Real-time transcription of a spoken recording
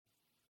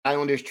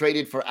Islanders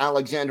traded for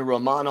Alexander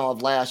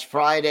Romanov last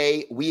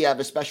Friday. We have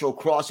a special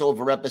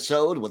crossover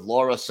episode with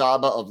Laura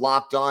Saba of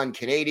Locked On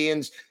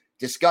Canadians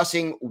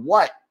discussing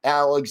what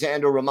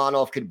Alexander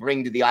Romanov could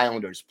bring to the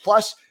Islanders.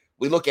 Plus,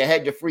 we look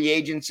ahead to free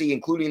agency,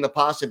 including the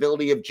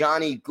possibility of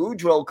Johnny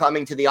Gaudreau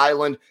coming to the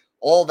island.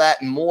 All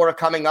that and more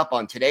coming up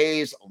on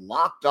today's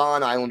Locked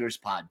On Islanders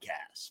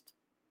podcast.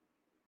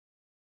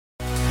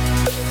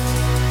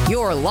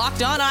 Your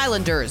Locked On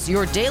Islanders,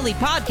 your daily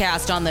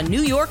podcast on the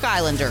New York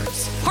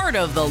Islanders. Part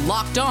of the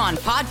Locked On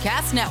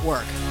Podcast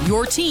Network,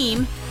 your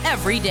team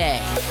every day.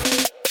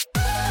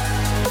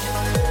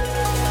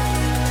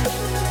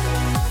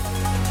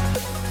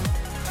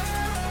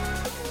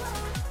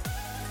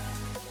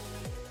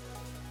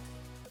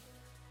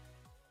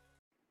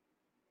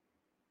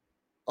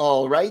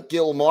 All right,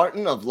 Gil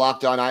Martin of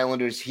Locked On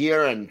Islanders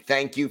here, and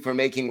thank you for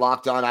making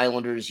Locked On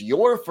Islanders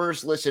your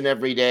first listen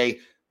every day.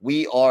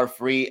 We are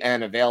free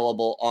and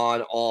available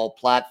on all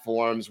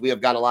platforms. We have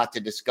got a lot to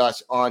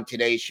discuss on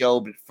today's show.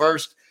 But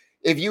first,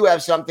 if you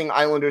have something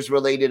Islanders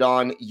related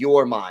on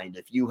your mind,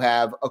 if you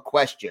have a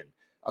question,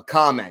 a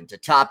comment, a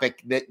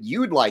topic that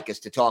you'd like us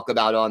to talk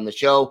about on the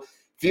show,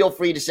 feel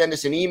free to send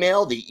us an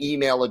email. The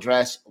email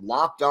address,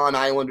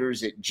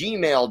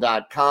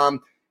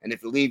 lockedonislanders@gmail.com. And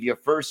if you leave your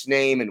first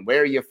name and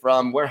where you're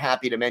from, we're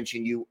happy to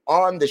mention you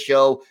on the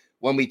show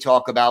when we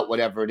talk about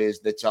whatever it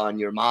is that's on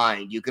your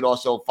mind. You could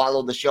also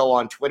follow the show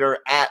on Twitter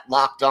at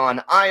Locked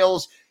On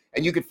Isles,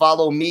 and you could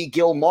follow me,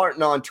 Gil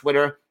Martin, on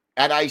Twitter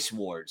at Ice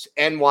Wars,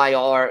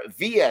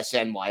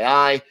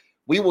 NYRVSNYI.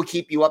 We will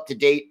keep you up to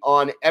date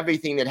on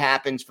everything that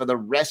happens for the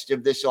rest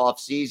of this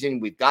offseason.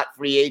 We've got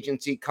free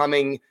agency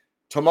coming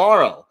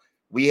tomorrow.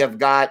 We have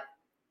got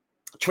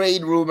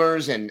trade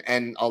rumors and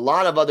a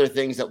lot of other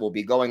things that will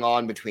be going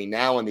on between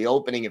now and the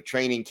opening of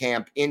training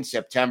camp in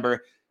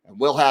September. And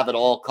we'll have it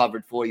all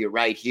covered for you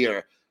right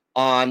here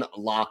on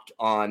Locked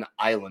On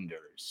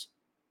Islanders.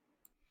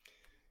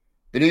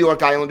 The New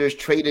York Islanders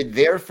traded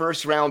their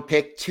first-round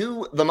pick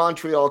to the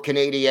Montreal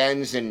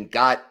Canadiens and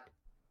got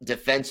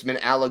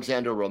defenseman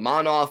Alexander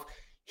Romanov.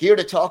 Here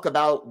to talk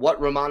about what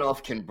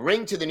Romanov can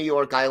bring to the New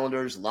York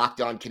Islanders,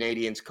 Locked On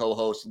Canadiens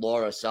co-host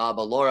Laura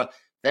Saba. Laura,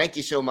 thank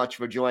you so much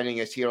for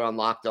joining us here on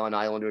Locked On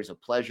Islanders. A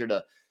pleasure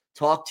to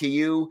talk to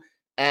you.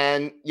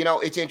 And, you know,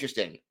 it's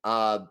interesting.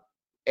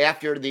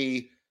 After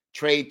the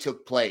trade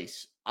took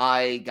place,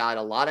 I got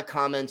a lot of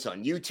comments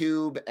on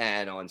YouTube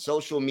and on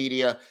social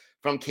media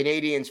from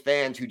Canadiens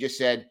fans who just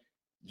said,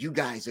 you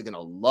guys are going to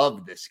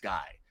love this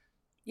guy.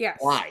 Yes,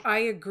 Why? I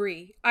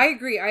agree. I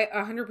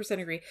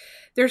 100% agree.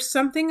 There's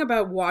something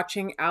about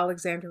watching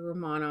Alexander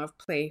Romanov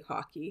play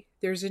hockey.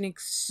 There's an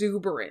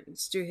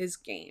exuberance to his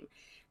game.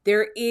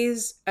 There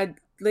is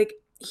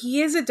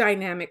he is a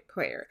dynamic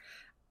player.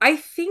 I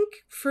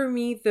think for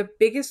me, the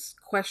biggest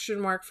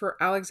question mark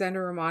for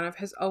Alexander Romanov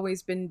has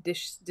always been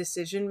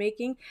decision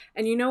making.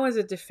 And you know, as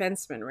a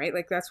defenseman, right?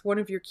 Like that's one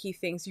of your key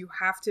things. You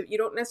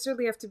don't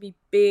necessarily have to be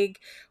big,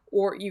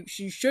 or you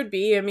should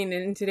be. I mean,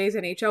 in today's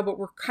NHL, but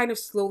we're kind of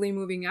slowly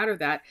moving out of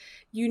that.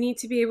 You need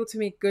to be able to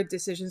make good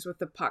decisions with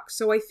the puck.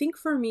 So I think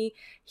for me,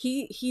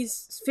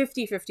 he's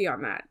 50-50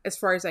 on that, as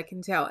far as I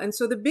can tell. And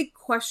so the big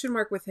question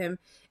mark with him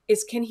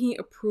is, can he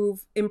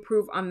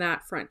improve on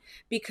that front?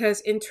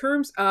 Because in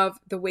terms of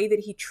the way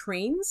that he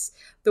trains,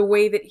 the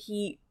way that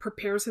he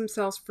prepares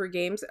himself for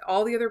games,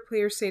 all the other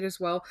players say it as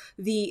well,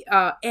 the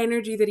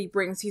energy that he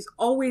brings, he's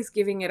always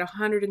giving it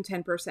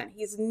 110%.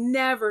 He's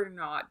never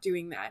not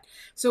doing that.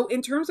 So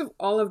in terms of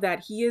all of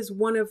that, he was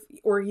one of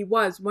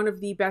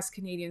the best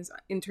Canadians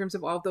in terms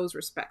of all those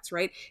respects,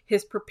 right?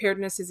 His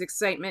preparedness, his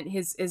excitement,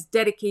 his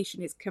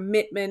dedication, his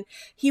commitment.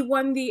 He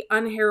won the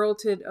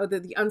unheralded,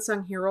 the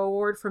unsung hero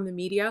award from the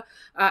media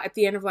at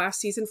the end of last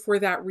season for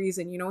that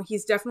reason. You know,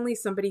 he's definitely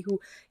somebody who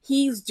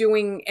he's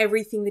doing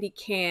everything that he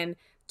can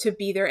to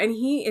be there, and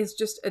he is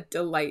just a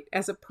delight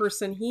as a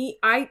person.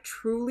 I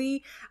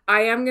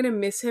am going to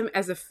miss him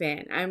as a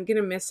fan. I'm going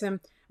to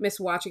miss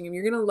watching him.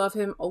 You're going to love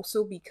him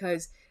also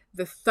because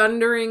the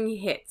thundering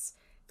hits,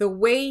 the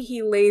way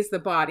he lays the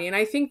body, and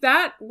I think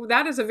that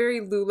is a very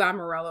Lou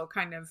Lamoriello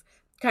kind of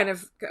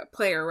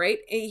player, right?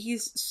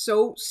 He's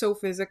so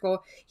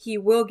physical. He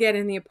will get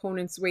in the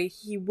opponent's way.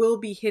 He will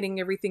be hitting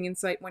everything in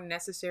sight when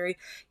necessary.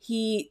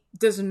 He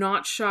does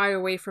not shy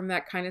away from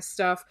that kind of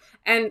stuff.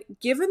 And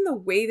given the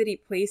way that he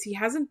plays, he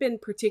hasn't been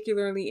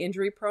particularly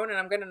injury prone, and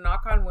I'm going to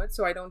knock on wood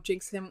so I don't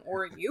jinx him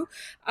or you.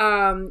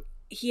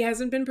 He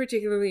hasn't been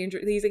particularly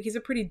injured. He's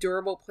a pretty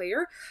durable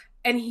player.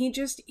 And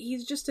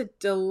he's just a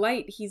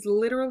delight. He's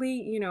literally,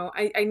 you know,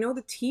 I know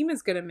the team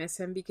is going to miss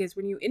him because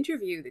when you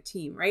interview the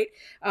team, right?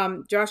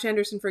 Josh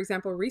Anderson, for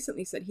example,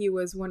 recently said he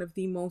was one of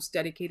the most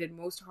dedicated,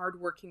 most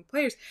hardworking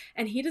players.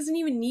 And he doesn't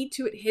even need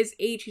to at his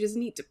age. He doesn't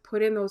need to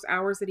put in those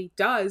hours that he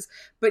does,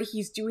 but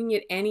he's doing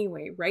it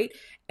anyway, right?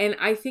 And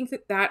I think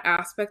that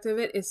aspect of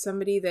it is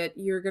somebody that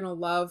you're going to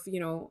love, you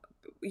know.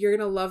 You're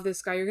going to love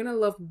this guy. You're going to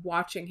love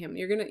watching him.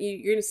 You're going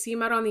to see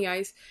him out on the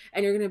ice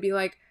and you're going to be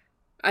like,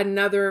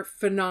 another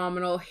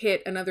phenomenal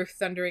hit, another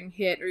thundering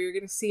hit, or you're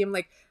going to see him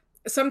like,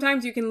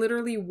 sometimes you can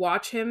literally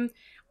watch him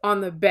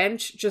on the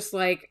bench, just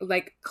like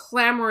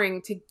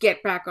clamoring to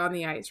get back on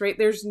the ice, right?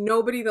 There's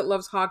nobody that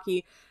loves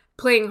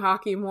playing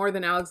hockey more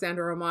than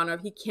Alexander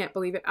Romanov. He can't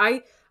believe it.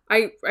 I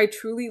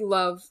truly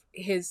love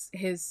his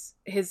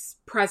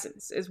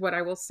presence, is what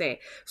I will say.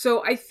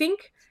 So I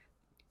think,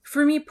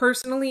 for me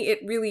personally, it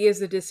really is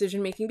the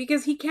decision making,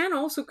 because he can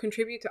also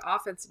contribute to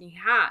offense, and he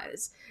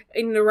has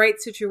in the right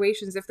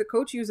situations. If the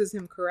coach uses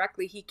him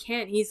correctly, he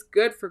can. He's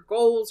good for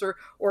goals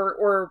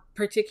or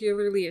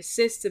particularly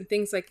assists and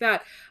things like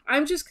that.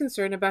 I'm just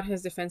concerned about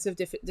his defensive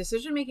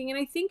decision making, and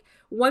I think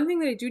one thing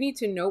that I do need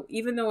to note,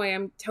 even though I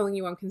am telling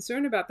you I'm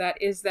concerned about that,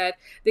 is that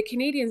the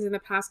Canadiens in the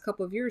past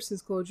couple of years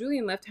since Claude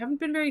Julien left haven't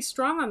been very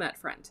strong on that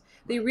front.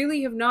 They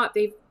really have not.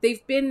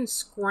 They've been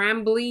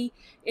scrambly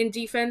in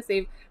defense.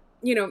 They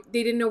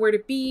didn't know where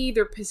to be.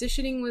 Their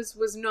positioning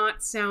was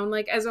not sound.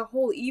 Like, as a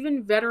whole,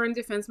 even veteran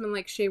defensemen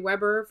like Shea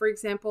Weber, for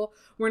example,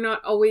 were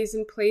not always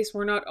in place.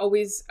 Were not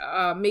always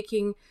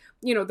making,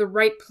 the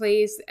right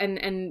plays,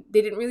 and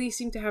they didn't really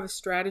seem to have a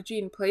strategy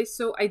in place.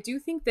 So I do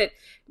think that,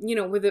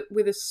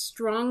 with a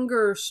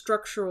stronger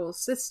structural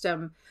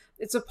system,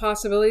 it's a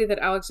possibility that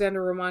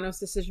Alexander Romanov's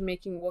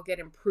decision-making will get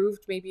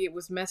improved. Maybe it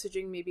was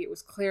messaging, maybe it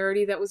was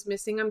clarity that was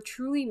missing. I'm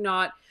truly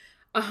not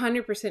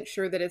 100%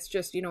 sure that it's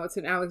just, it's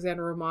an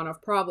Alexander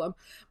Romanov problem.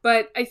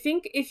 But I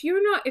think if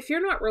you're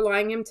not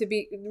relying on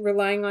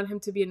him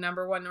to be a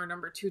number one or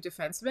number two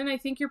defenseman, I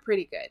think you're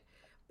pretty good.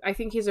 I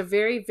think he's a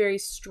very, very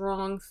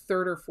strong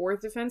third or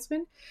fourth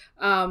defenseman.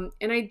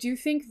 And I do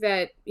think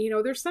that,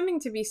 there's something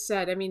to be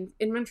said. I mean,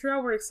 in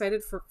Montreal, we're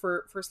excited for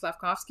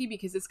Slafkovsky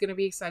because it's going to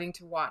be exciting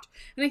to watch.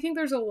 And I think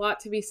there's a lot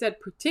to be said,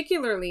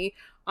 particularly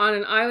on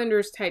an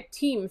Islanders type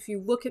team. If you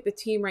look at the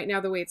team right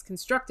now, the way it's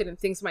constructed, and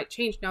things might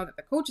change now that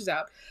the coach is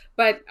out,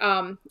 but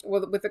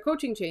with the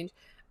coaching change,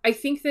 I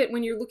think that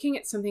when you're looking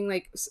at something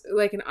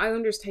like an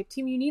Islanders type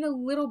team, you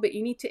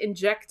need to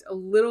inject a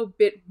little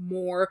bit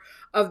more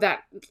of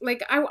that.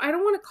 Like, I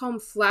don't want to call him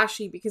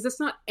flashy, because it's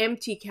not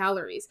empty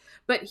calories,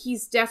 but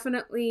he's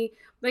definitely,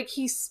 like,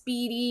 he's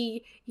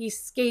speedy, he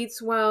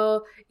skates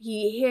well,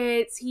 he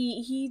hits,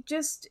 he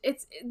just,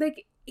 it's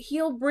like,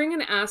 he'll bring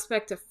an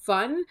aspect of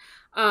fun.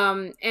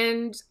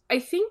 And I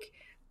think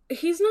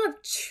he's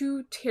not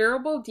too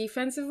terrible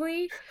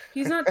defensively.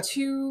 He's not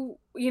too,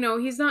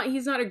 he's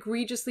not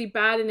egregiously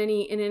bad in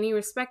any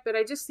respect, but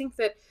I just think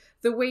that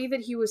the way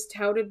that he was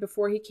touted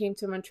before he came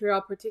to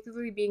Montreal,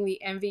 particularly being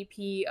the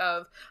MVP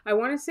of, I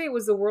want to say it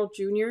was the World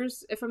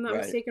Juniors, if I'm not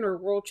mistaken, or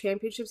World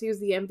Championships. He was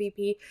the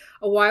MVP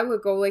a while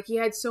ago. Like, he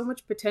had so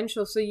much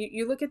potential. So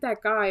you look at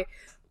that guy,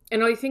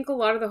 and I think a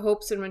lot of the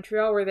hopes in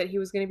Montreal were that he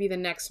was going to be the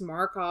next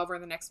Markov or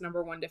the next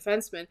number one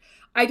defenseman.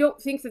 I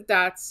don't think that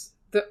that's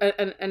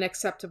an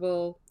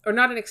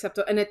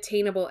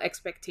attainable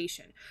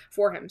expectation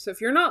for him. So if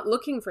you're not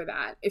looking for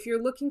that, if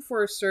you're looking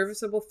for a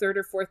serviceable third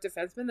or fourth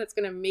defenseman that's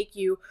going to make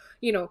you,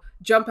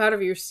 jump out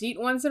of your seat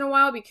once in a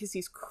while because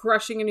he's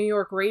crushing a New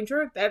York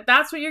Ranger,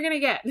 that's what you're going to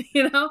get,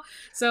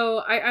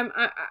 So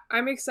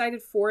I'm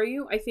excited for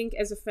you. I think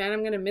as a fan,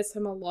 I'm going to miss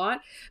him a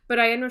lot, but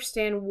I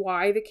understand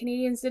why the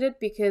Canadiens did it,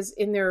 because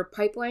in their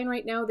pipeline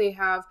right now, they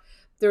have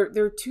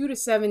their 2 to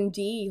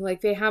 7D,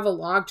 like, they have a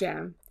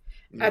logjam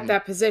at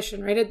that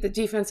position, right? At the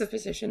defensive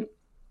position.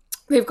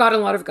 They've got a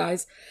lot of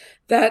guys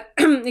that,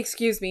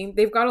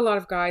 they've got a lot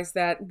of guys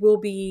that will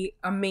be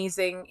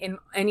amazing in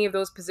any of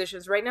those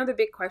positions. Right now, the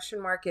big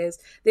question mark is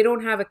they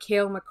don't have a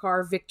Cale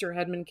Makar, Victor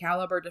Hedman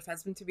caliber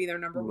defenseman to be their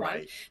number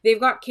one. They've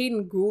got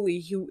Caden Gooley,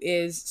 who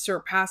is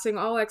surpassing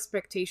all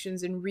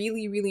expectations and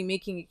really, really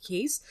making a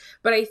case.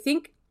 But I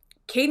think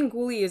Caden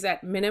Gooley is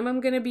at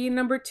minimum going to be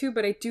number two,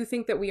 but I do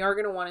think that we are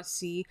going to want to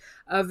see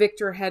a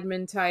Victor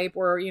Hedman type,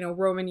 or,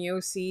 Roman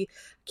Josi,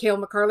 Cale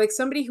Makar, like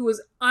somebody who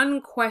is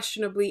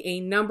unquestionably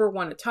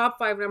a top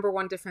 5 number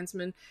one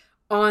defenseman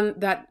on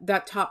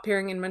that top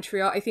pairing in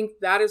Montreal. I think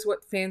that is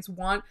what fans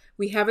want.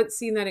 We haven't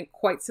seen that in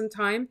quite some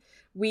time.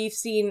 We've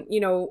seen,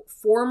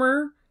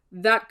 former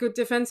that good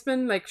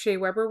defensemen like Shea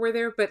Weber were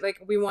there, but like,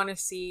 we want to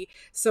see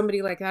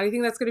somebody like that. I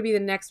think that's going to be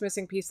the next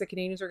missing piece the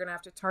Canadiens are going to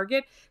have to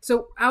target.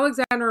 So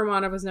Alexander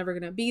Romanov was never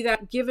going to be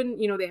that, given,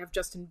 they have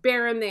Justin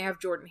Barron, they have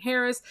Jordan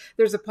Harris.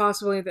 There's a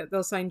possibility that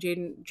they'll sign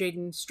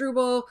Jaden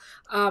Struble.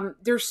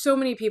 There's so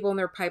many people in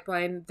their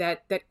pipeline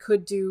that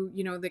could do,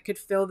 that could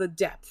fill the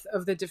depth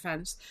of the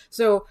defense.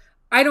 So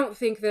I don't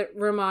think that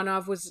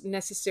Romanov was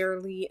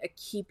necessarily a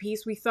key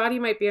piece. We thought he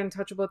might be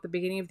untouchable at the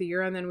beginning of the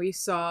year, and then we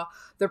saw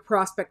the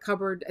prospect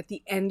cupboard at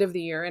the end of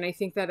the year, and I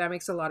think that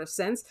makes a lot of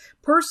sense.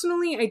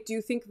 Personally, I do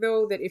think,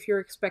 though, that if you're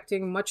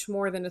expecting much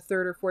more than a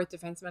third or fourth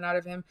defenseman out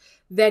of him,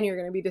 then you're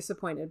going to be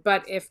disappointed.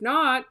 But if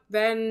not,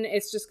 then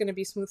it's just going to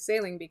be smooth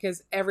sailing,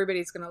 because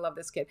everybody's going to love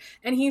this kid.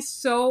 And he's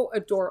so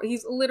adorable.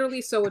 He's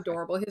literally so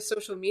adorable. His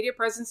social media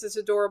presence is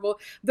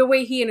adorable. The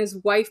way he and his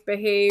wife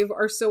behave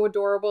are so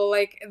adorable.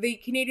 Like, the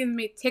Canadian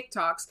make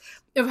TikToks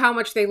of how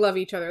much they love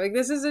each other. Like,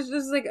 this is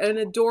just like an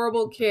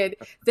adorable kid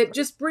that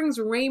just brings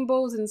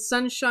rainbows and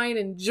sunshine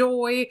and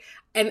joy.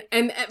 And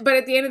but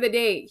at the end of the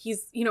day,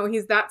 he's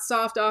that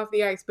soft off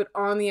the ice, but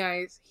on the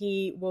ice,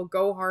 he will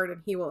go hard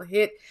and he will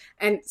hit.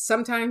 And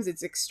sometimes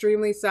it's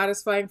extremely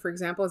satisfying. For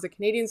example, as a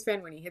Canadiens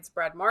fan, when he hits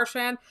Brad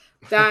Marchand,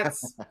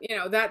 that's,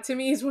 that to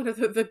me is one of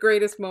the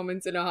greatest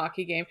moments in a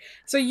hockey game.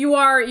 So you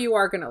are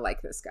going to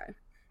like this guy.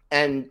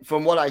 And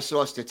from what I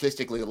saw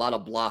statistically, a lot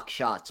of block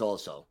shots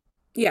also.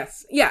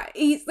 Yes. Yeah.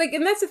 He's like,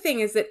 and that's the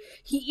thing, is that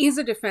he is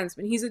a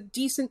defenseman. He's a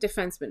decent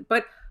defenseman,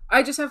 but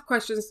I just have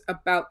questions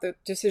about the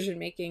decision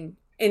making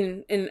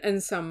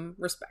in some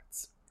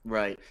respects.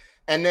 Right.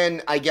 And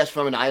then I guess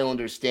from an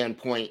Islanders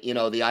standpoint,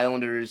 the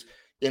Islanders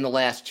in the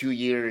last 2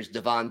 years,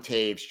 Devon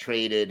Toews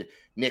traded,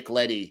 Nick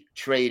Leddy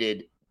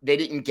traded. They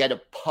didn't get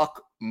a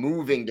puck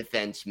moving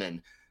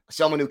defenseman,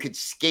 someone who could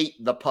skate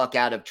the puck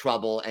out of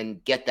trouble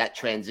and get that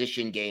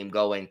transition game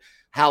going.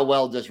 How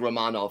well does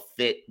Romanov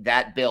fit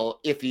that bill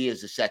if he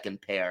is a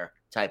second pair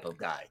type of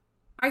guy?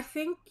 I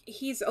think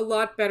he's a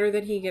lot better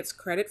than he gets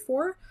credit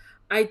for.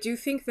 I do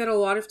think that a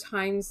lot of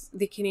times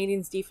the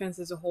Canadiens' defense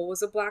as a whole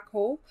is a black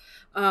hole.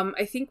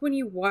 I think when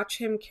you watch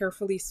him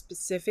carefully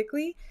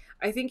specifically,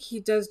 I think he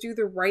does do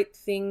the right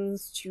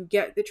things to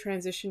get the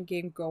transition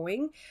game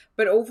going.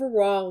 But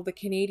overall, the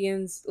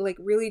Canadiens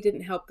really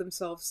didn't help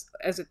themselves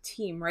as a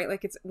team, right?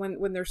 Like, it's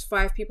when there's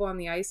 5 people on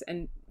the ice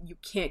and you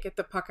can't get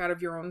the puck out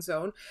of your own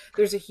zone,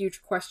 there's a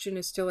huge question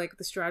as to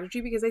the strategy,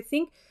 because I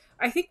think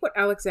what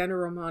Alexander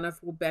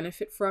Romanov will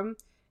benefit from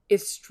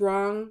is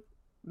strong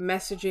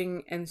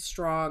messaging and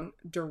strong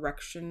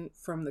direction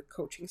from the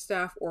coaching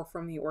staff or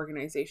from the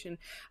organization.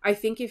 I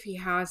think if he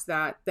has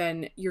that,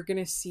 then you're going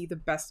to see the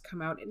best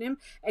come out in him,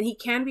 and he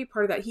can be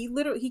part of that.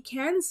 He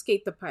can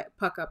skate the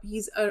puck up.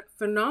 He's a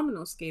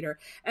phenomenal skater,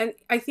 and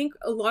I think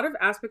a lot of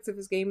aspects of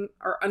his game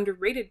are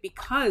underrated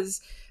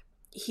because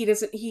he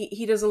does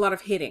a lot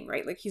of hitting,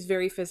 right? Like, he's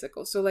very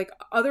physical. So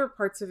other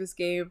parts of his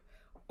game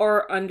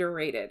are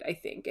underrated, I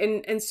think.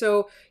 And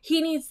so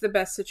he needs the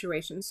best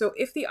situation. So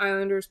if the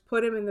Islanders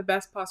put him in the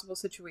best possible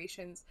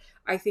situations,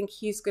 I think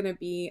he's going to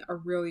be a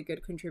really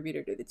good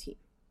contributor to the team.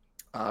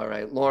 All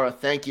right, Laura,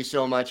 thank you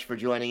so much for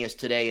joining us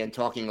today and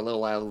talking a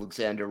little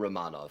Alexander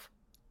Romanov.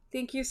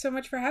 Thank you so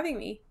much for having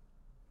me.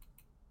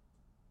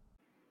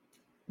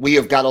 We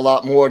have got a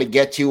lot more to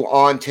get to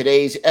on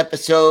today's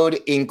episode,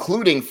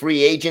 including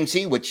free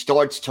agency, which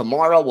starts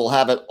tomorrow. We'll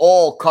have it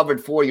all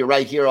covered for you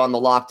right here on the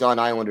Locked On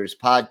Islanders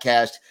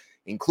podcast,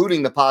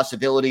 including the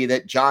possibility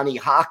that Johnny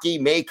Hockey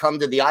may come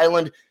to the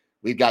island.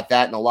 We've got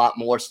that and a lot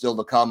more still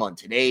to come on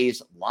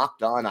today's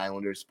Locked On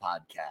Islanders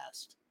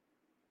podcast.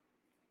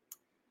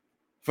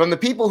 From the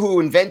people who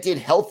invented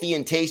Healthy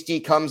and Tasty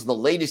comes the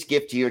latest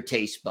gift to your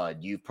taste bud.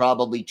 You've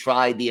probably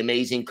tried the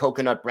amazing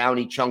coconut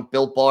brownie chunk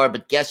Built Bar,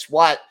 but guess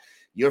what?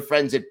 Your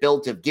friends at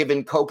Built have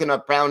given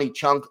Coconut Brownie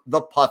Chunk the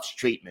Puffs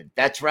treatment.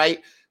 That's right,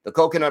 the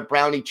Coconut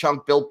Brownie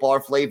Chunk Built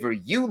Bar flavor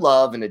you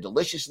love in a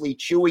deliciously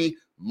chewy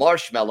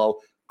marshmallow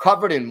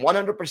covered in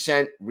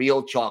 100%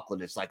 real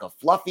chocolate. It's like a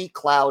fluffy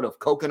cloud of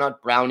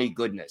coconut brownie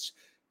goodness.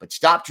 But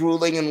stop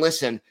drooling and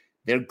listen.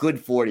 They're good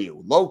for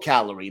you. Low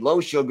calorie, low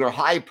sugar,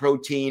 high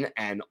protein,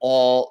 and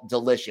all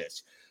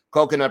delicious.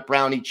 Coconut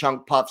Brownie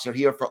Chunk Puffs are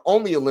here for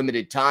only a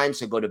limited time,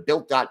 so go to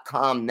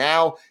Built.com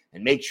now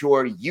and make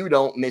sure you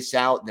don't miss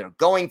out. They're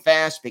going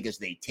fast because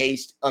they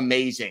taste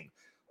amazing.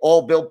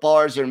 All Built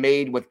Bars are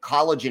made with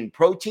collagen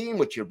protein,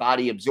 which your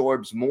body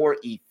absorbs more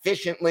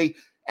efficiently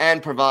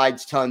and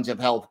provides tons of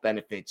health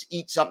benefits.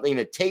 Eat something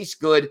that tastes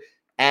good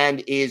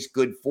and is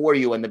good for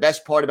you. And the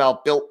best part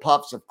about Built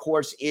Puffs, of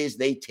course, is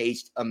they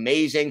taste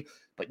amazing,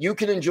 but you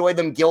can enjoy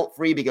them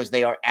guilt-free because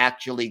they are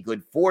actually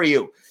good for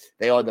you.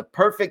 They are the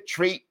perfect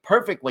treat,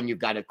 perfect when you've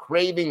got a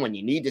craving, when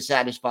you need to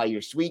satisfy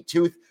your sweet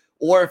tooth,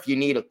 or if you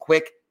need a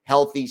quick,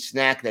 healthy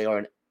snack. They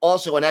are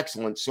also an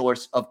excellent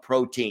source of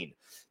protein.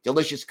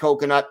 Delicious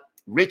coconut,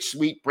 rich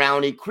sweet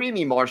brownie,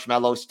 creamy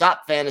marshmallow.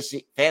 Stop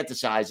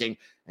fantasizing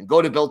and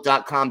go to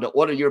Built.com to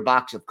order your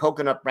box of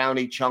Coconut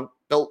Brownie Chunk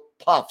Built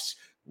Puffs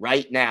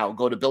right now.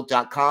 Go to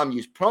Built.com,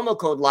 use promo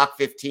code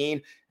LOCK15,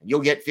 and you'll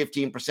get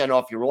 15%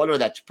 off your order.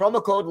 That's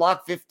promo code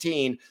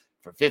LOCK15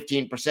 for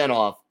 15%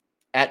 off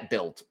at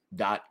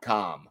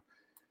Built.com.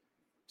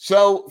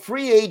 So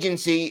free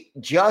agency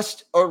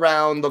just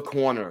around the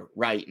corner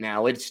right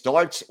now. It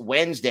starts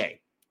Wednesday.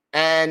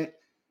 And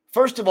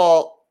first of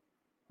all,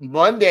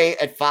 Monday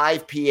at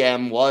 5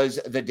 p.m. was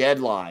the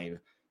deadline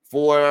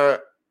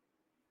for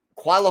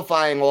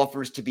qualifying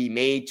offers to be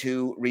made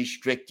to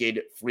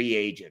restricted free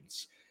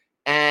agents.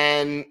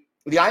 And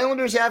the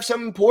Islanders have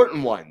some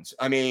important ones.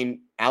 I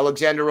mean,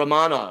 Alexander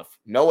Romanov,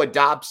 Noah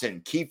Dobson,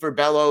 Kiefer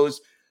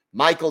Bellows,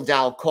 Michael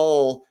Dal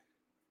Cole.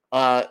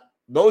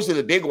 Those are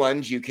the big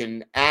ones. You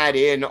can add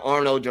in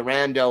Arno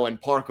Durando and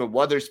Parker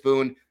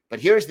Wotherspoon. But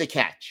here's the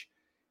catch.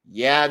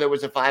 Yeah, there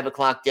was a 5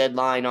 o'clock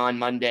deadline on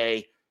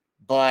Monday,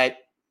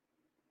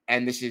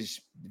 and this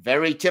is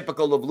very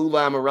typical of Lou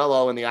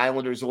Lamoriello and the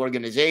Islanders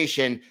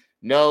organization,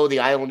 No, the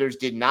Islanders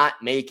did not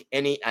make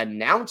any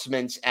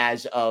announcements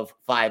as of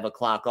 5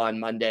 o'clock on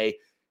Monday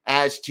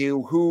as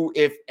to who,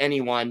 if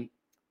anyone,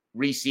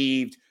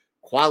 received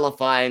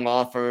qualifying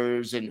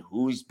offers and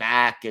who's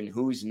back and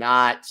who's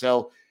not.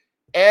 So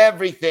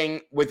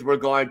everything with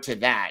regard to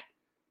that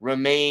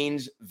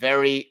remains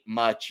very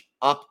much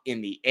up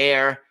in the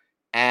air.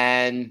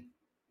 And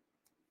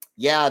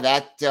yeah,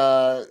 that,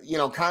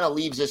 kind of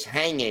leaves us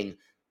hanging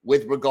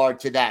with regard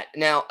to that.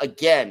 Now,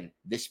 again,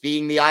 this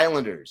being the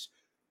Islanders,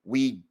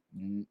 we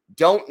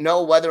don't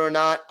know whether or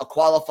not a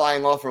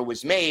qualifying offer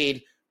was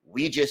made.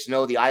 We just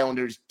know the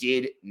Islanders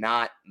did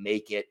not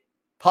make it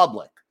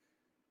public.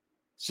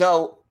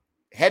 So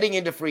heading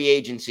into free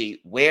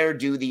agency, where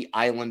do the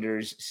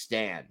Islanders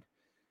stand?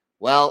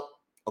 Well,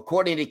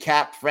 according to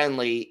Cap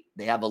Friendly,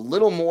 they have a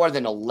little more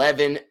than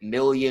 $11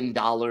 million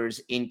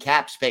in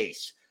cap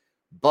space,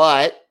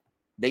 but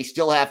they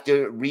still have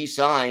to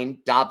re-sign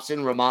Dobson,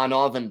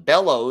 Romanov, and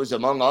Bellows,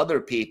 among other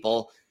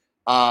people,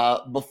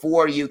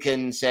 before you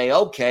can say,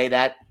 okay,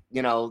 that,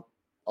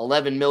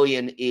 $11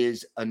 million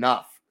is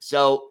enough.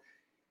 So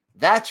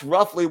that's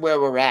roughly where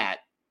we're at.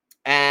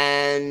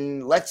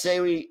 And let's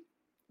say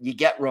you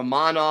get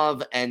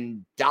Romanov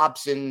and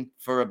Dobson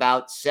for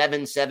about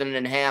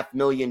 $7.5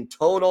 million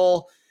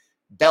total.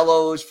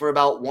 Bellows for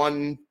about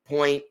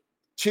 1.2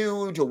 to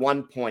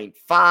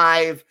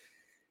 1.5.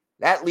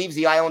 That leaves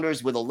the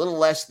Islanders with a little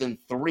less than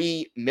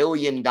 $3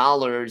 million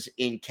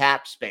in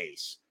cap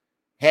space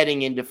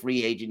heading into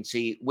free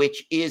agency,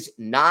 which is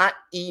not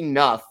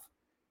enough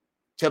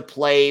to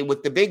play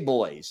with the big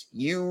boys.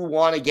 You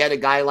want to get a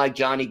guy like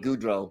Johnny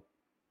Gaudreau,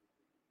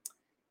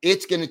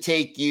 it's going to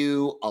take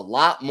you a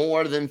lot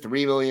more than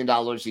 $3 million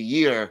a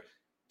year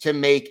to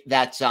make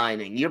that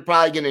signing. You're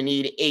probably going to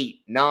need $8,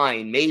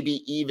 $9,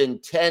 maybe even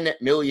 $10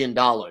 million.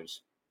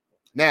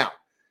 Now,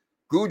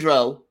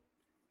 Gaudreau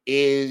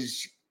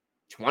is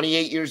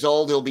 28 years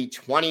old. He'll be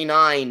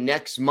 29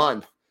 next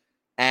month.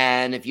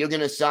 And if you're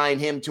going to sign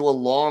him to a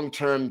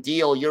long-term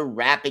deal, you're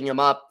wrapping him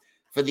up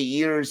for the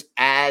years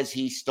as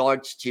he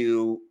starts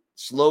to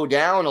slow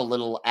down a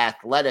little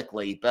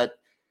athletically. But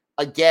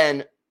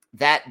again,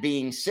 that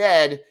being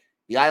said,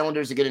 the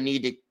Islanders are going to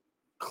need to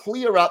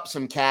clear up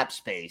some cap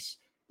space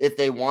if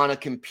they want to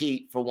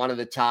compete for one of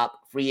the top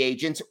free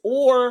agents,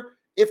 or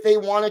if they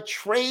want to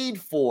trade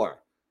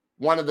for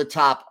one of the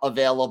top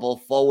available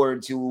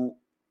forwards who,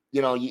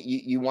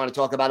 you want to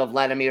talk about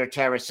Vladimir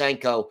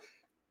Tarasenko.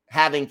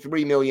 Having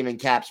 $3 million in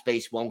cap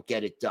space won't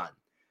get it done.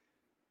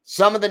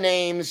 Some of the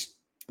names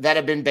that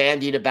have been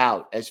bandied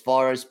about as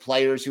far as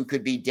players who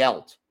could be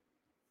dealt.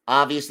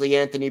 Obviously,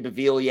 Anthony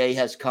Beauvillier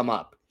has come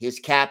up. His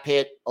cap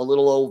hit a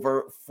little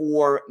over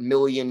 $4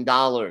 million.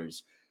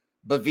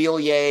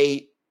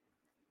 Beauvillier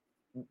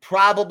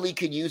probably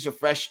could use a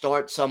fresh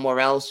start somewhere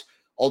else,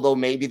 although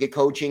maybe the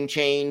coaching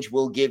change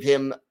will give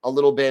him a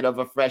little bit of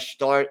a fresh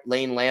start.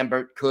 Lane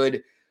Lambert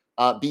could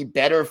be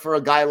better for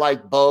a guy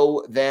like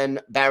Bo than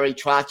Barry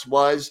Trotz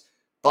was,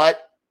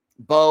 but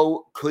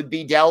Bo could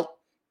be dealt.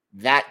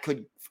 That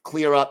could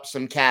clear up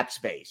some cap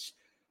space.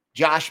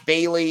 Josh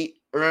Bailey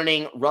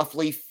earning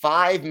roughly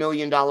 $5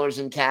 million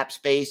in cap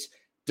space.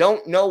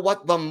 Don't know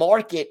what the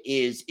market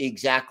is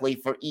exactly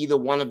for either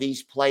one of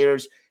these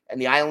players,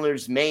 and the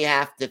Islanders may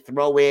have to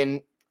throw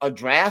in a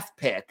draft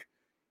pick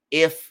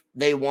if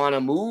they want to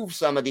move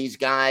some of these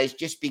guys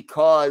just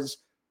because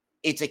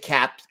it's a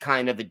capped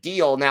kind of a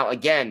deal. Now,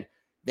 again,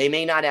 they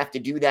may not have to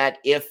do that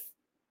if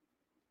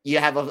you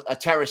have a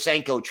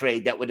Tarasenko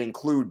trade that would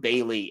include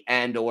Bailey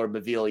and or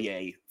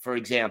Beauvillier, for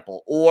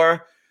example.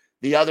 Or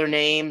the other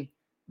name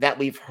that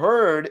we've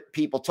heard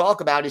people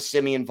talk about is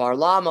Semyon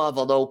Varlamov,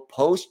 although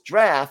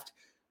post-draft,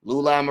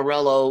 Lou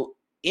Lamoriello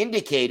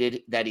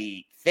indicated that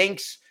he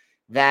thinks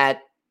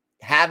that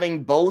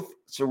having both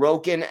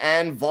Sorokin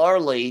and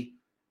Varley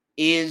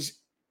is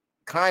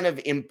kind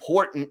of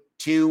important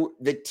to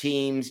the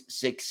team's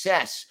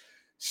success.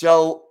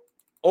 So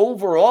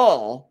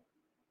overall,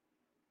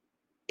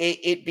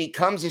 it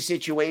becomes a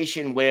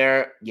situation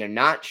where you're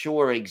not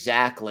sure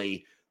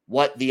exactly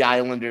what the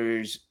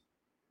Islanders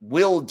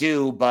will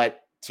do,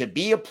 but to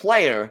be a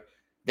player,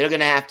 they're going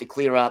to have to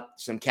clear up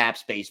some cap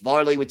space.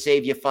 Varley would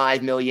save you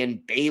 $5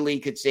 million. Bailey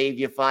could save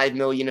you $5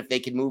 million if they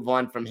could move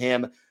on from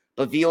him.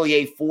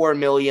 Beauvillier, $4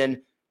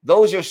 million.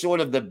 Those are sort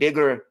of the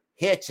bigger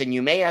hits, and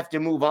you may have to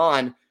move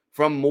on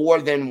from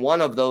more than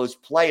one of those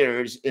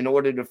players in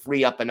order to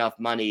free up enough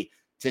money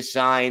to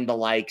sign the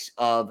likes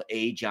of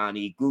a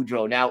Johnny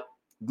Gaudreau. Now,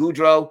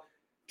 Gaudreau,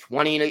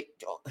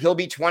 he'll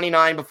be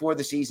 29 before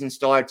the season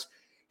starts.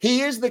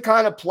 He is the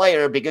kind of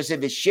player, because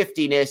of his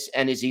shiftiness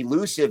and his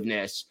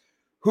elusiveness,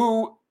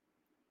 who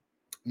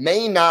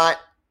may not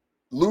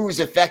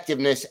lose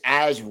effectiveness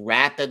as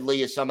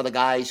rapidly as some of the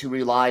guys who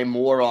rely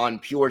more on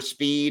pure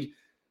speed.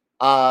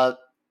 And,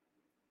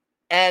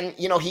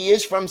 he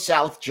is from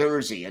South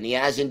Jersey, and he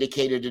has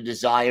indicated a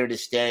desire to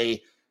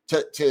stay,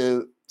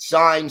 to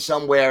sign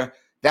somewhere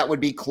that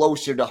would be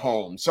closer to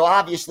home. So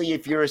obviously,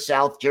 if you're a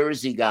South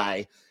Jersey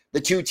guy,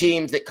 the two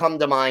teams that come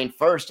to mind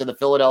first are the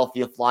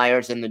Philadelphia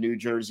Flyers and the New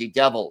Jersey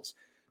Devils.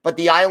 But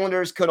the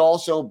Islanders could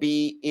also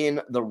be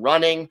in the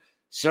running.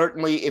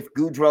 Certainly, if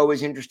Gaudreau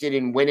is interested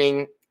in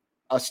winning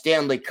a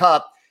Stanley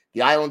Cup,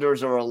 the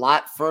Islanders are a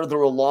lot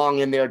further along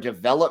in their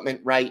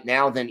development right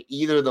now than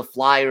either the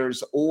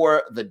Flyers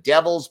or the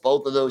Devils.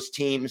 Both of those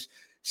teams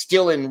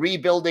still in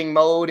rebuilding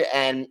mode.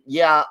 And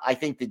yeah, I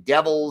think the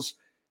Devils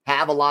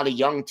have a lot of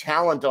young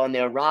talent on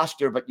their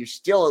roster, but you're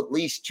still at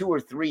least 2 or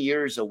 3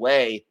 years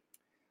away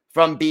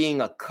from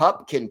being a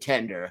cup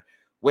contender.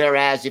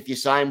 Whereas if you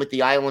sign with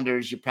the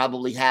Islanders, you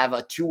probably have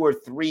a 2 or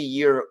 3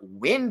 year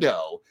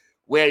window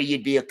where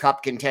you'd be a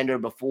cup contender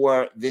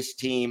before this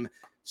team,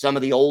 some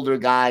of the older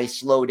guys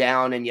slow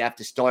down and you have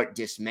to start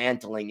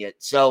dismantling it.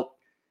 So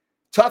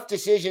tough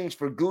decisions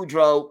for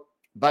Gaudreau,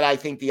 but I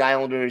think the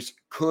Islanders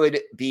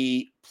could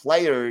be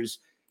players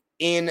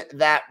in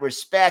that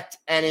respect,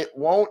 and it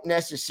won't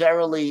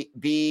necessarily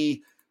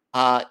be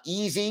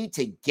easy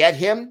to get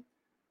him,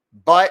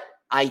 but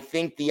I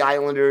think the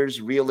Islanders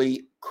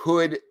really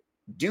could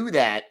do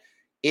that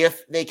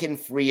if they can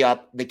free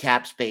up the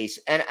cap space.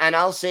 And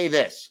I'll say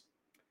this,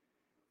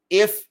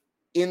 if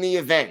in the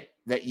event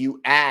that you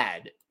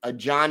add a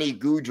Johnny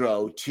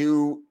Gaudreau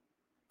to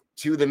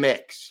the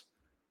mix,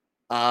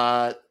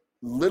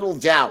 little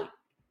doubt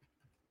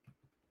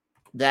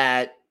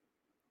that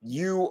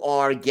you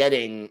are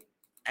getting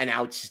an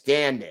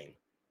outstanding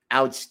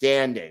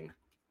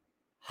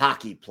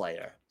hockey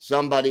player,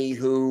 somebody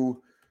who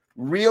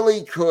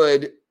really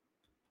could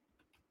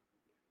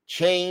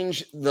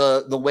change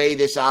the way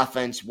this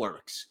offense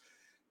works.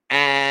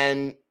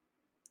 And,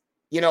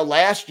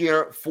 last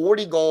year,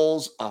 40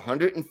 goals,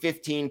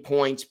 115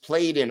 points,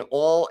 played in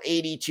all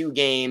 82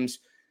 games.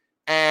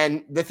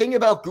 And the thing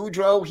about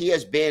Gaudreau, he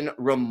has been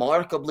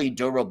remarkably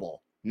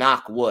durable,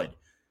 knock wood.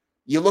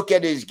 You look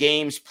at his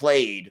games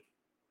played,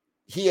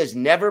 he has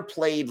never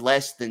played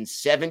less than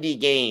 70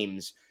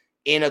 games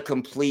in a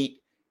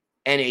complete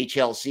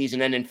NHL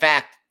season. And in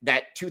fact,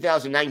 that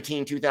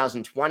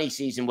 2019-2020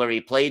 season where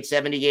he played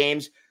 70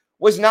 games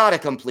was not a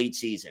complete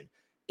season.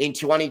 In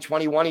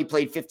 2021, he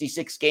played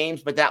 56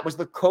 games, but that was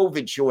the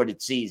COVID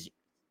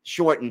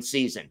shortened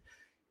season.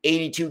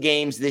 82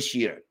 games this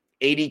year,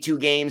 82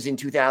 games in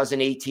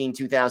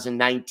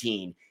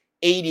 2018-2019,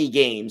 80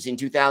 games in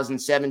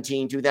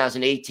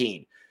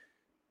 2017-2018.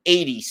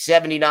 80,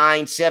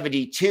 79,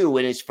 72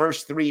 in his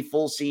first 3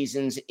 full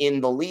seasons in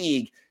the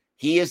league.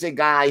 He is a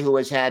guy who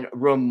has had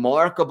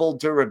remarkable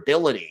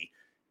durability,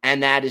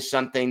 and that is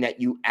something that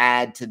you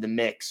add to the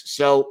mix.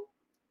 So,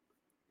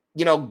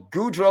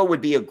 Gaudreau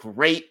would be a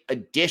great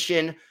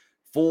addition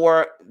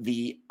for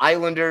the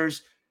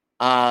Islanders.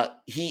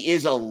 He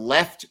is a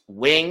left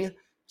wing.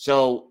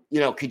 So,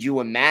 could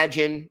you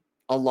imagine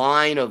a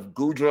line of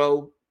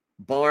Gaudreau,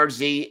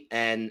 Barzy,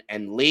 and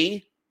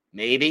Lee?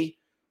 Maybe.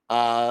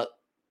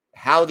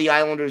 How the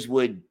Islanders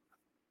would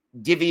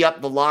divvy up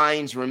the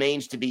lines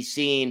remains to be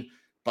seen,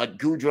 but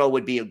Gaudreau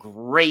would be a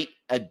great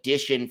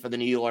addition for the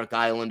New York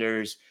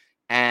Islanders,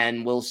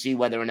 and we'll see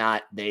whether or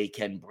not they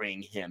can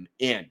bring him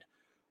in.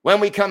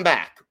 When we come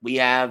back, we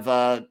have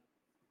our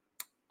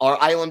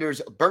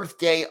Islanders'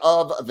 birthday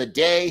of the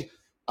day,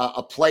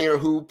 a player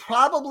who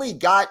probably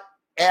got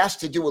asked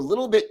to do a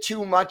little bit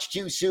too much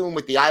too soon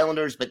with the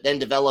Islanders, but then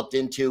developed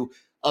into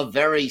a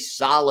very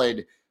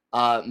solid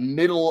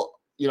middle,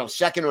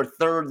 second or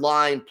third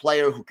line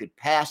player who could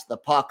pass the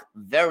puck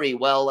very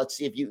well. Let's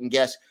see if you can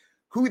guess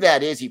who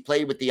that is. He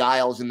played with the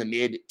Isles in the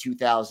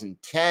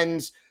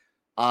mid-2010s.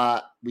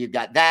 We've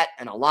got that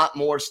and a lot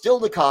more still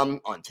to come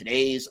on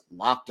today's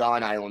Locked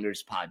On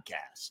Islanders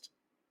podcast.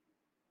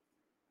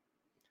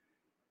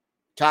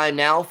 Time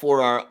now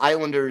for our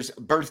Islanders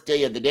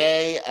birthday of the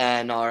day.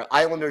 And our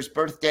Islanders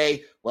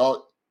birthday,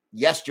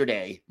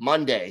 yesterday,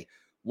 Monday,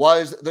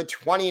 was the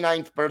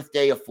 29th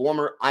birthday of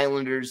former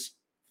Islanders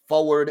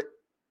forward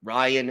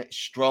Ryan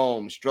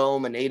Strome.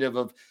 Strome, a native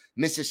of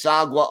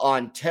Mississauga,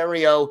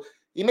 Ontario.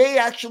 He may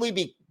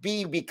actually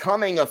be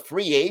becoming a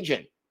free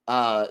agent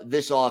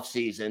this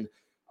offseason.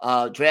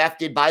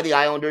 Drafted by the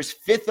Islanders,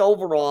 5th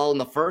overall in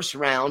the first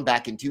round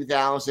back in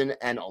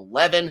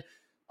 2011.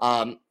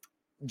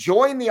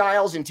 Joined the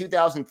Isles in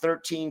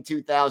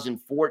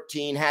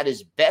 2013-2014, had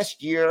his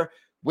best year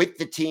with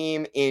the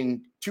team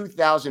in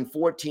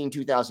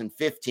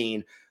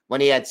 2014-2015 when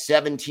he had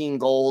 17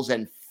 goals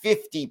and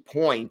 50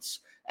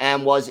 points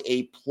and was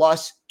a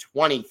plus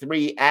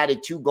 23,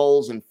 added 2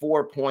 goals and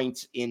 4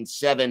 points in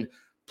 7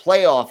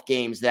 playoff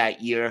games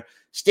that year.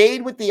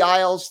 Stayed with the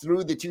Isles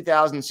through the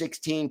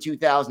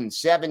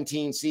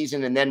 2016-2017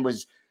 season and then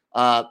was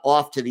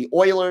off to the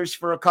Oilers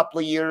for a couple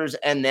of years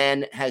and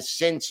then has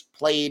since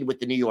played with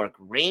the New York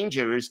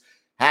Rangers,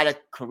 had a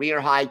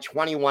career-high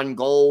 21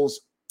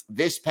 goals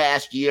this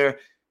past year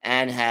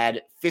and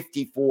had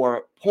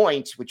 54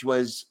 points, which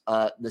was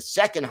the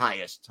second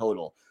highest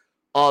total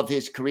of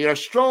his career.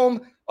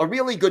 Strome, a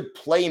really good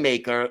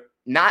playmaker,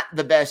 not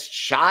the best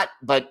shot,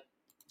 but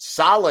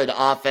solid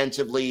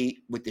offensively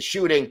with the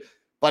shooting,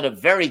 but a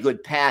very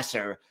good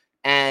passer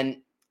and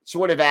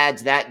sort of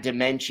adds that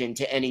dimension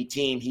to any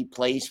team he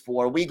plays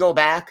for. We go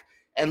back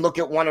and look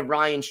at one of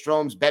Ryan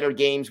Strome's better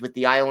games with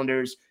the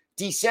Islanders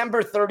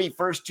December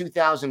 31st,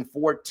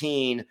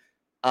 2014,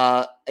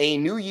 a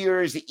New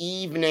Year's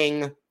Eve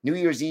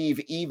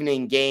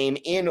evening game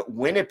in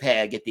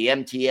Winnipeg at the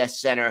MTS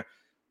Center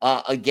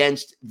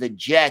against the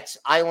Jets.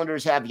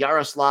 Islanders have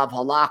Yaroslav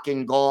Halak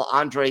in goal,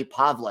 Andrei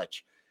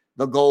Pavlich,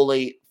 the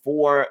goalie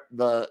for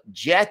the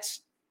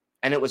Jets.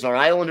 And it was our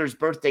Islanders'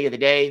 birthday of the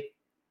day.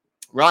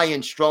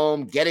 Ryan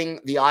Strome getting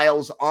the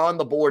Isles on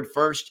the board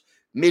first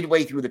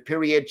midway through the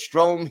period.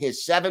 Strome,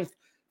 his 7th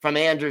from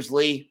Anders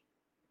Lee,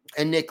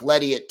 and Nick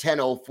Leddy at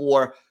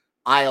 10:04.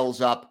 Isles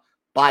up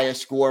by a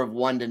score of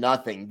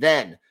 1-0.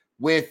 Then,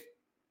 with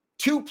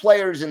 2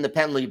 players in the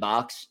penalty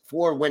box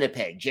for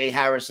Winnipeg, Jay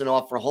Harrison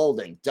off for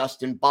holding,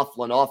 Dustin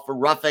Byfuglien off for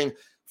roughing,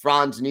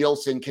 Franz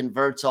Nielsen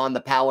converts on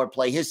the power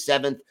play, his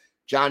 7th,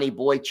 Johnny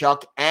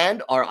Boychuk,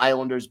 and our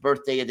Islanders'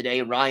 birthday of the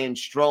day, Ryan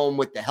Strome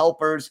with the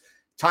helpers.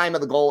 Time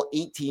of the goal,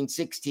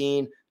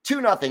 18:16,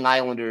 2-0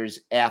 Islanders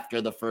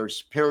after the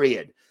first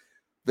period.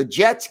 The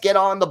Jets get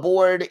on the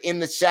board in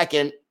the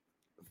second.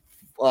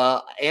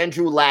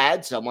 Andrew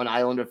Ladd, someone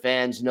Islander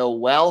fans know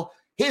well,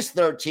 his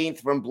 13th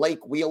from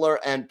Blake Wheeler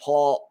and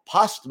Paul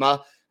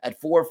Postma at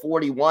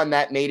 4:41.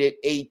 That made it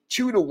a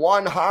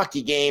 2-1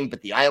 hockey game,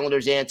 but the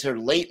Islanders answered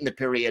late in the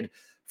period.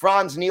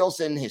 Franz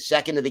Nielsen, his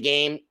 2nd of the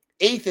game,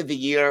 8th of the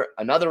year,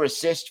 another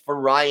assist for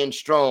Ryan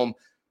Strome,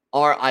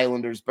 our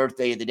Islanders'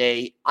 birthday of the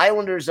day.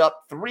 Islanders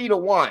up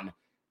 3-1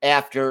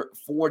 after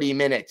 40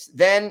 minutes.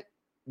 Then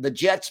the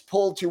Jets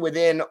pulled to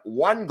within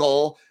 1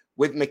 goal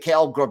with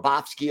Mikhail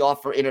Grabowski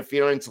off for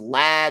interference.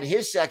 Ladd,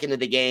 his 2nd of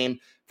the game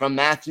from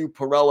Matthew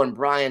Perreault and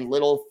Brian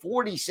Little,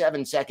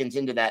 47 seconds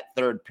into that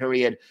third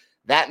period.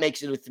 That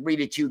makes it a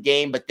 3-2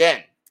 game. But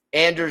then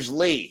Anders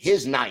Lee,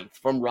 his 9th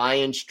from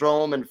Ryan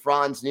Strome and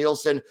Franz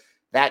Nielsen,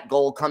 that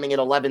goal coming at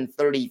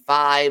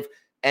 11:35.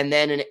 And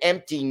then an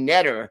empty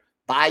netter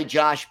by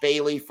Josh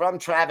Bailey from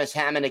Travis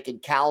Hamonic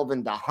and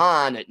Calvin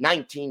DeHaan at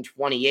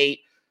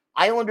 19:28.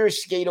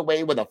 Islanders skate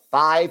away with a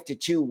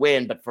 5-2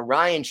 win, but for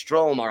Ryan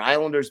Strome, our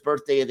Islanders'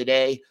 birthday of the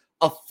day,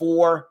 a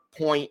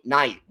 4-point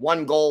night.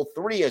 1 goal,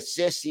 3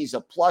 assists. He's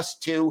a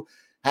 +2,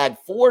 had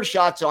 4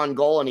 shots on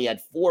goal, and he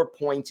had 4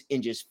 points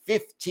in just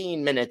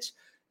 15 minutes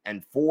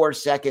and 4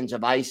 seconds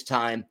of ice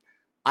time.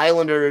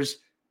 Islanders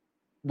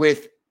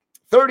with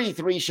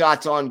 33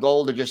 shots on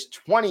goal to just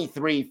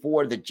 23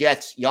 for the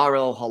Jets.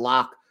 Yaro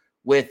Halak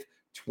with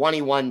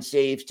 21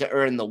 saves to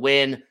earn the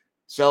win.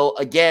 So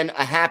again,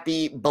 a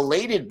happy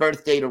belated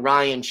birthday to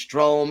Ryan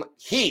Strome.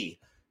 He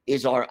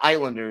is our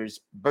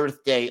Islanders'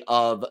 birthday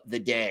of the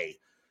day.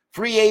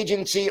 Free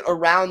agency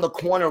around the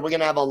corner. We're going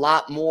to have a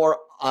lot more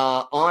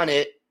on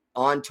it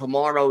on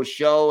tomorrow's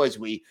show as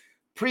we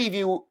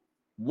preview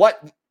who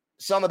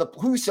some of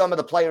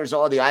the players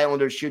are the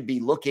Islanders should be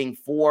looking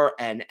for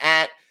and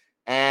at,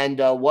 and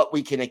what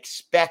we can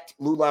expect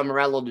Lou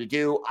Lamoriello to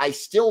do. I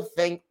still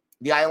think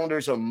the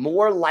Islanders are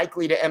more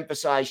likely to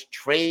emphasize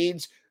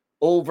trades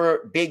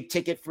over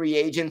big-ticket free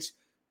agents,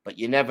 but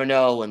you never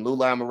know, and Lou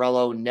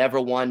Lamoriello never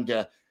one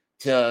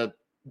to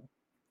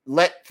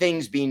let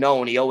things be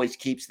known. He always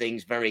keeps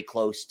things very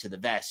close to the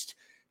vest.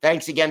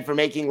 Thanks again for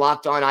making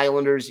Locked On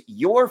Islanders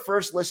your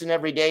first listen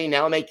every day.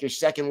 Now make your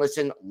second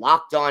listen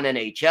Locked On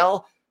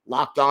NHL.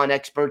 Locked On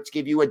experts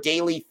give you a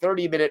daily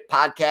 30-minute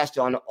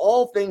podcast on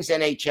all things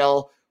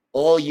NHL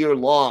all year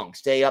long.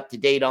 Stay up to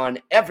date on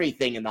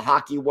everything in the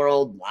hockey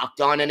world. Locked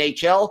On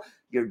NHL,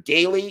 your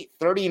daily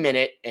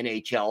 30-minute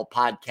NHL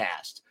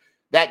podcast.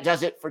 That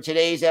does it for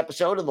today's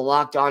episode of the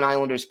Locked On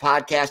Islanders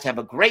podcast. Have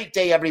a great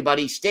day,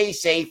 everybody. Stay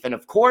safe. And,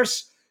 of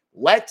course,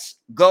 let's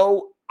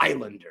go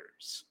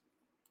Islanders.